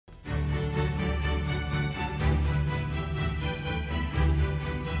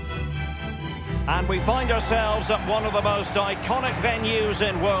And we find ourselves at one of the most iconic venues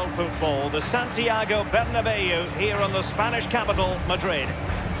in world football, the Santiago Bernabeu, here in the Spanish capital, Madrid.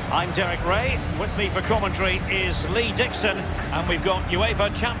 I'm Derek Ray. With me for commentary is Lee Dixon, and we've got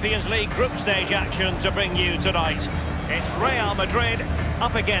UEFA Champions League group stage action to bring you tonight. It's Real Madrid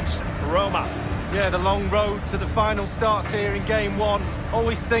up against Roma. Yeah, the long road to the final starts here in game one.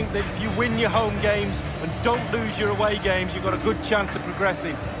 Always think that if you win your home games and don't lose your away games, you've got a good chance of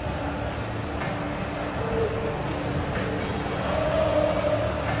progressing.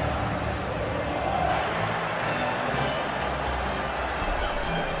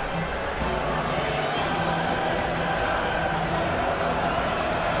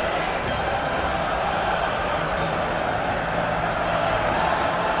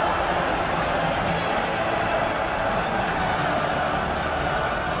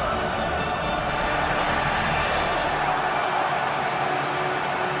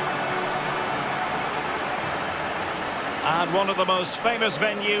 And one of the most famous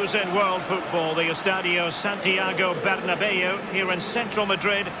venues in world football, the Estadio Santiago Bernabeu, here in central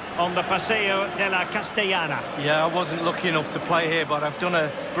Madrid on the Paseo de la Castellana. Yeah, I wasn't lucky enough to play here, but I've done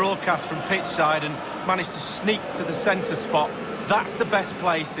a broadcast from pitch side and managed to sneak to the centre spot. That's the best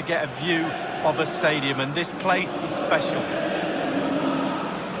place to get a view of a stadium, and this place is special.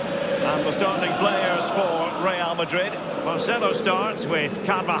 And the starting players for Real Madrid. Marcelo starts with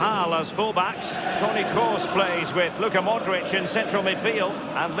Carvajal as fullbacks. Toni Kroos plays with Luka Modric in central midfield.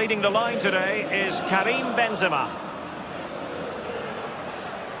 And leading the line today is Karim Benzema.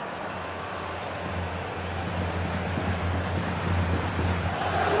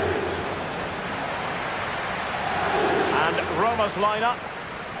 And Roma's lineup.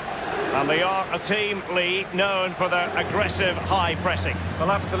 And they are a team, Lee, known for their aggressive high pressing. Well,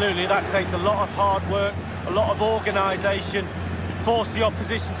 absolutely. That takes a lot of hard work, a lot of organisation, force the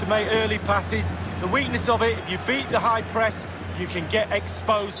opposition to make early passes. The weakness of it, if you beat the high press, you can get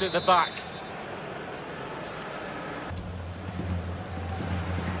exposed at the back.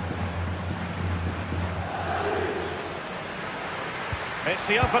 It's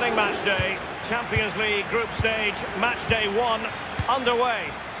the opening match day. Champions League group stage, match day 1 underway.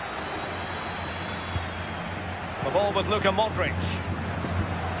 The ball with Luka Modric.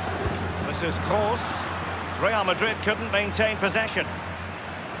 This is Kroos. Real Madrid couldn't maintain possession.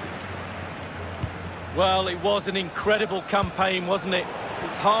 Well, it was an incredible campaign, wasn't it?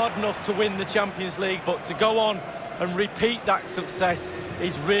 It's hard enough to win the Champions League, but to go on and repeat that success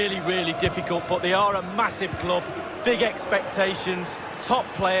is really, really difficult. But they are a massive club, big expectations, top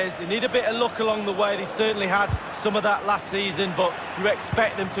players. They need a bit of luck along the way. They certainly had some of that last season, but you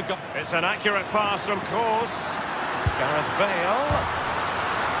expect them to go. It's an accurate pass from Kroos. Gareth Bale.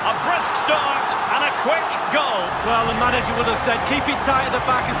 A brisk start and a quick goal. Well, the manager would have said, keep it tight at the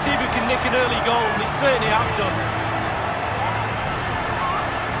back and see if we can nick an early goal, and they certainly have done.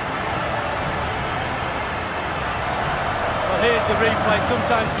 Well, here's the replay.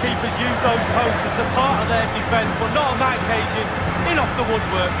 Sometimes keepers use those posts as the part of their defence, but not on that occasion. In off the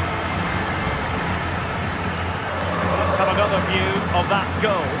woodwork. Let's have another view of that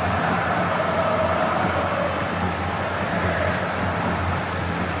goal.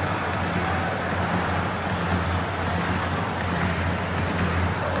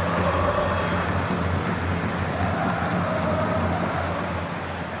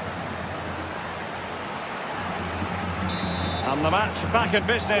 And the match back in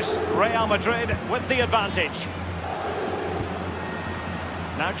business. Real Madrid with the advantage.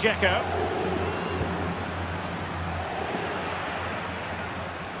 Now Dzeko.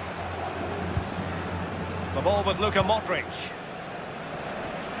 The ball with Luka Modric.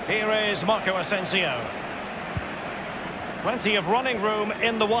 Here is Marco Asensio. Plenty of running room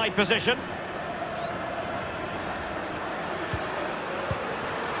in the wide position.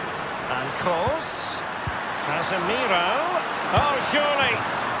 And Kroos. Casemiro. Oh, surely.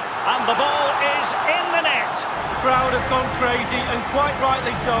 And the ball is in the net. The crowd have gone crazy, and quite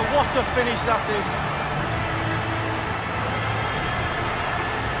rightly so. What a finish that is.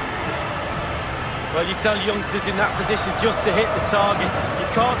 Well, you tell youngsters in that position just to hit the target. You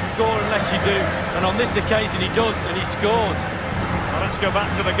can't score unless you do. And on this occasion he does, and he scores. Well, let's go back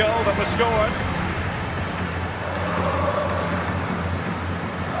to the goal that was scored.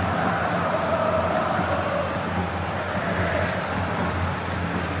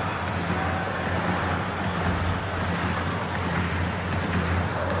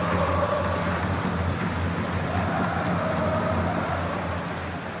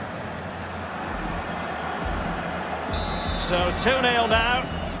 So 2-0 now.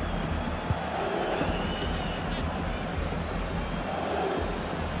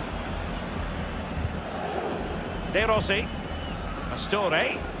 De Rossi.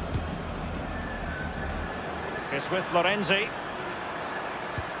 Pastore. It's with Lorenzi.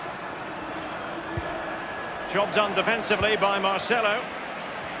 Job done defensively by Marcelo.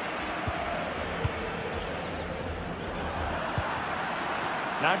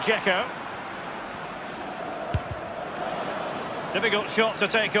 Now Dzeko. Difficult shot to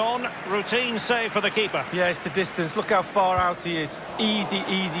take on. Routine save for the keeper. Yeah, it's the distance. Look how far out he is.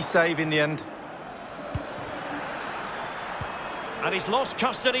 Easy save in the end. And he's lost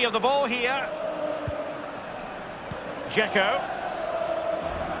custody of the ball here. Dzeko.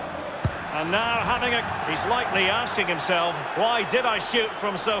 And now he's likely asking himself, why did I shoot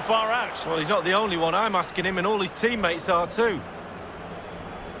from so far out? Well, he's not the only one. I'm asking him, and all his teammates are too.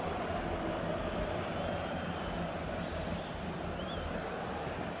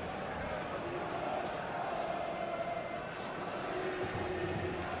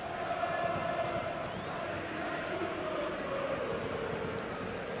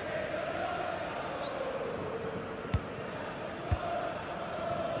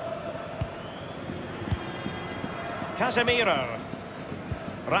 Casemiro.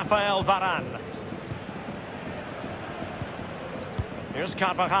 Rafael Varane. Here's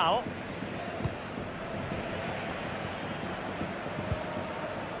Carvajal.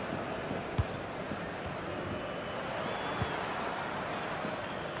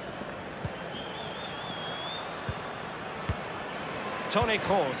 Toni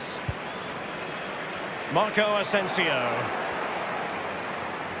Kroos. Marco Asensio.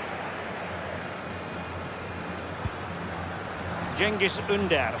 Cengiz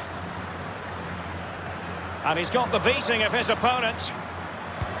Ünder. And he's got the beating of his opponent.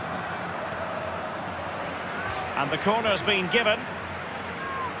 And the corner's been given.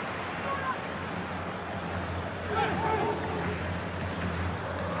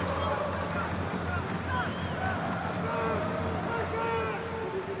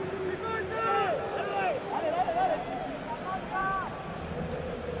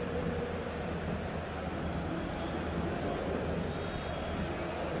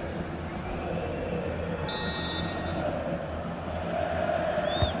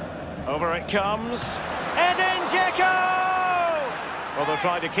 Over it comes. Edin Dzeko! Well, they'll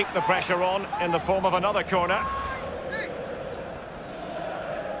try to keep the pressure on in the form of another corner.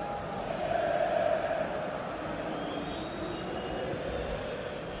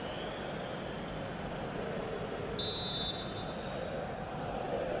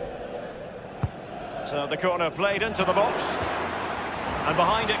 So the corner played into the box. And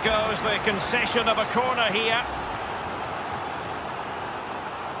behind it goes the concession of a corner here.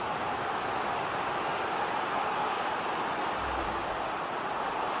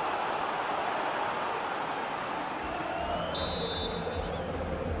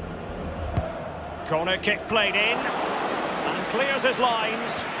 Corner kick played in, and clears his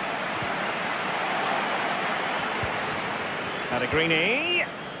lines. Pellegrini.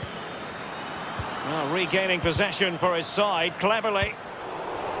 Well, regaining possession for his side, cleverly.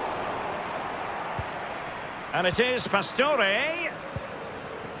 And it is Pastore.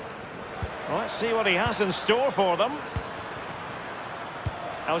 Well, let's see what he has in store for them.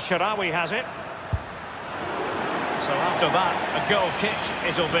 El Shaarawy has it. So after that, a goal kick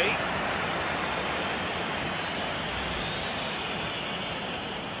it'll be.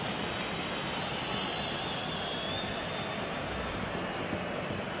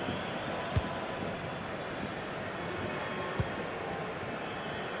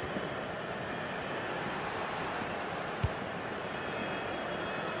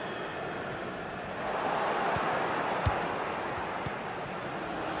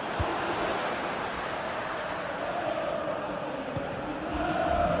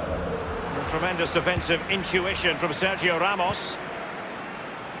 Tremendous defensive intuition from Sergio Ramos.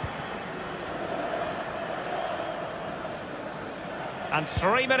 And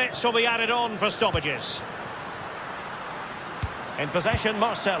 3 minutes will be added on for stoppages. In possession,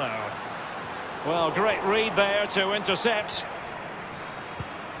 Marcelo. Well, great read there to intercept.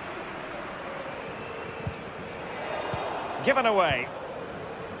 Given away.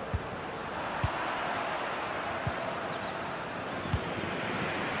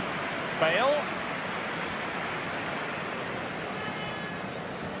 Bale.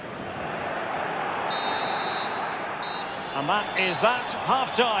 And that is that,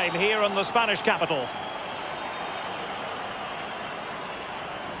 half-time here in the Spanish capital.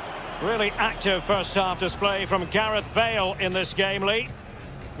 Really active first-half display from Gareth Bale in this game, Lee.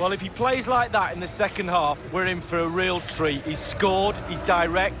 Well, if he plays like that in the second half, we're in for a real treat. He's scored, he's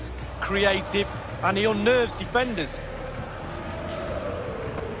direct, creative, and he unnerves defenders.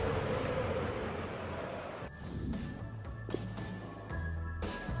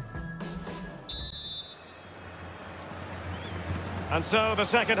 And so the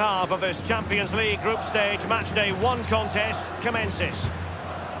second half of this Champions League group stage match day 1 contest commences.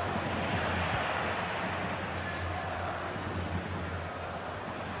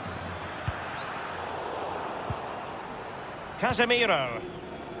 Casemiro.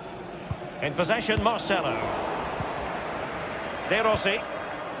 In possession, Marcelo. De Rossi.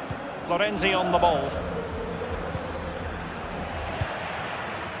 Florenzi on the ball.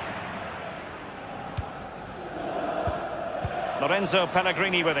 Lorenzo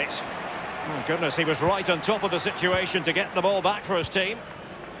Pellegrini with it. Oh goodness, he was right on top of the situation to get the ball back for his team.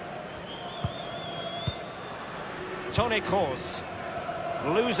 Toni Kroos.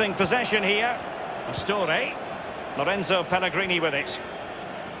 Losing possession here. Pastore. Lorenzo Pellegrini with it.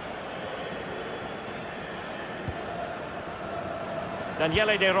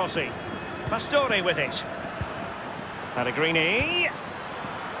 Daniele De Rossi. Pastore with it. Pellegrini.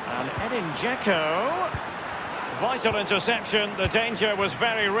 And Edin Dzeko. Vital interception. The danger was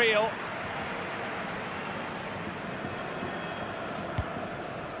very real.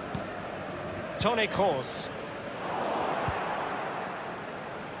 Toni Kroos.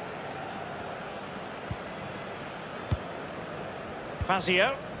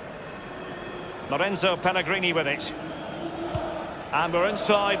 Fazio. Lorenzo Pellegrini with it. And we're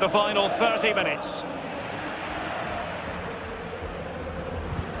inside the final 30 minutes.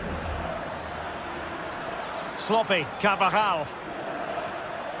 Sloppy, Carvajal.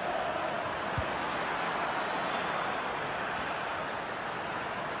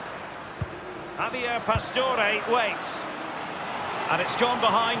 Javier Pastore waits. And it's gone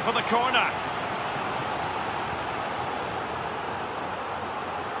behind for the corner.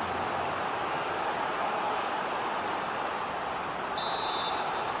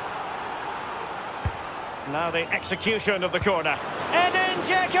 Now the execution of the corner. Edin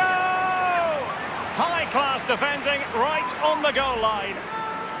Dzeko! High-class defending right on the goal line.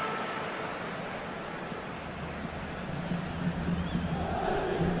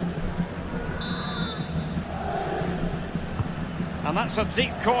 And that's a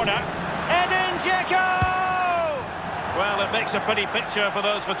deep corner. Edin Dzeko! Well, it makes a pretty picture for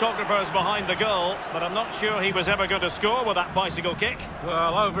those photographers behind the goal, but I'm not sure he was ever going to score with that bicycle kick.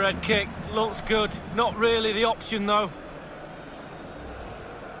 Well, overhead kick, looks good. Not really the option, though.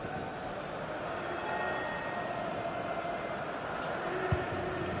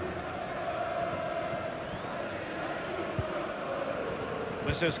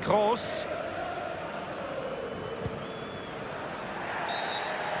 This is Kroos.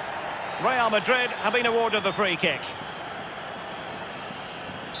 Real Madrid have been awarded the free kick.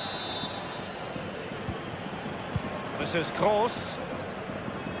 This is Kroos.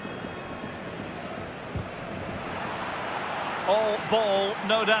 All ball,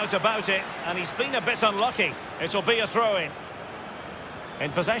 no doubt about it, and he's been a bit unlucky. It'll be a throw-in.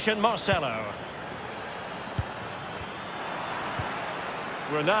 In possession, Marcelo.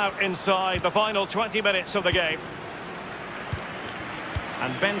 We're now inside the final 20 minutes of the game.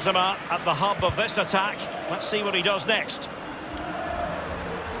 And Benzema at the hub of this attack. Let's see what he does next.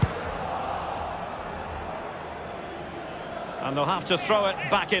 And they'll have to throw it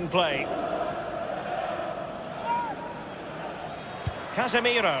back in play.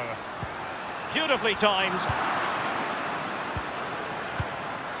 Casemiro. Beautifully timed.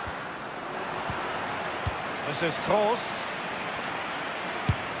 This is Kroos.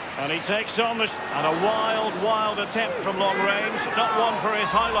 And he takes on this, and a wild attempt from long range. Not one for his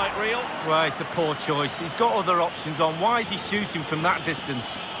highlight reel. Well, it's a poor choice. He's got other options on. Why is he shooting from that distance?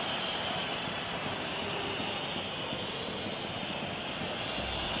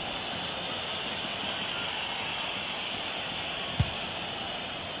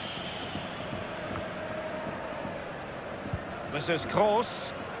 This is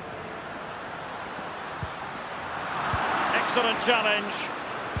Kroos. Excellent challenge.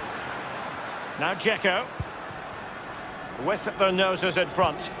 Now Dzeko, with their noses in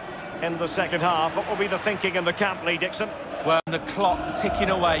front in the second half. What will be the thinking in the camp, Lee Dixon? Well, the clock ticking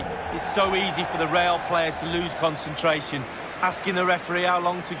away. It's so easy for the Real players to lose concentration. Asking the referee how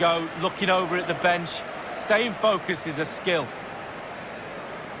long to go, looking over at the bench. Staying focused is a skill.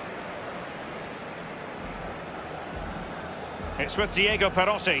 It's with Diego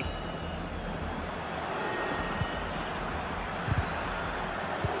Perotti.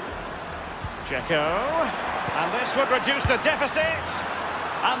 Dzeko, and this would reduce the deficit,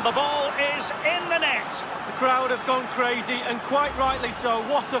 and the ball is in the net. The crowd have gone crazy, and quite rightly so.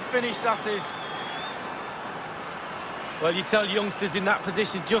 What a finish that is. Well, you tell youngsters in that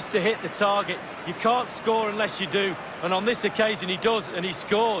position just to hit the target. You can't score unless you do, and on this occasion he does, and he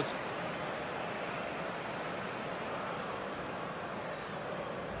scores.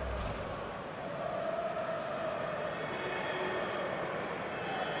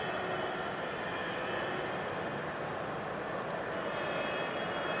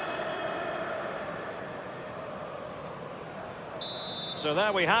 So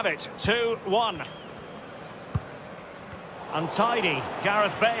there we have it, 2-1. Untidy,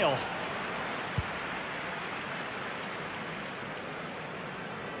 Gareth Bale.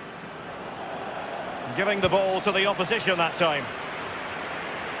 Giving the ball to the opposition that time.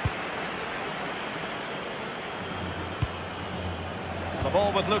 The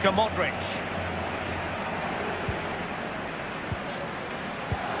ball with Luka Modric.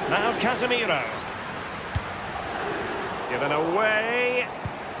 Now Casemiro. Given away.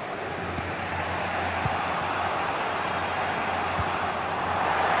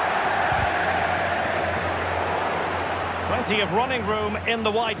 Plenty of running room in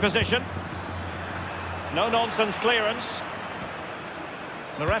the wide position. No-nonsense clearance.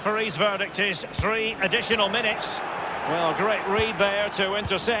 The referee's verdict is 3 additional minutes. Well, great read there to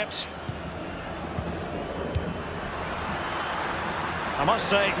intercept. I must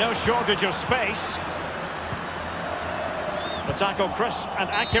say, no shortage of space. The tackle crisp and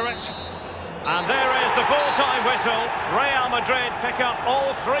accurate. And there is the full-time whistle. Real Madrid pick up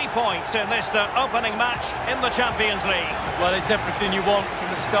all 3 points in this, their opening match in the Champions League. Well, it's everything you want from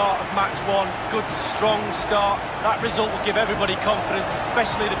the start of match one. Good, strong start. That result will give everybody confidence,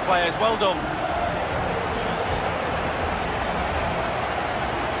 especially the players. Well done.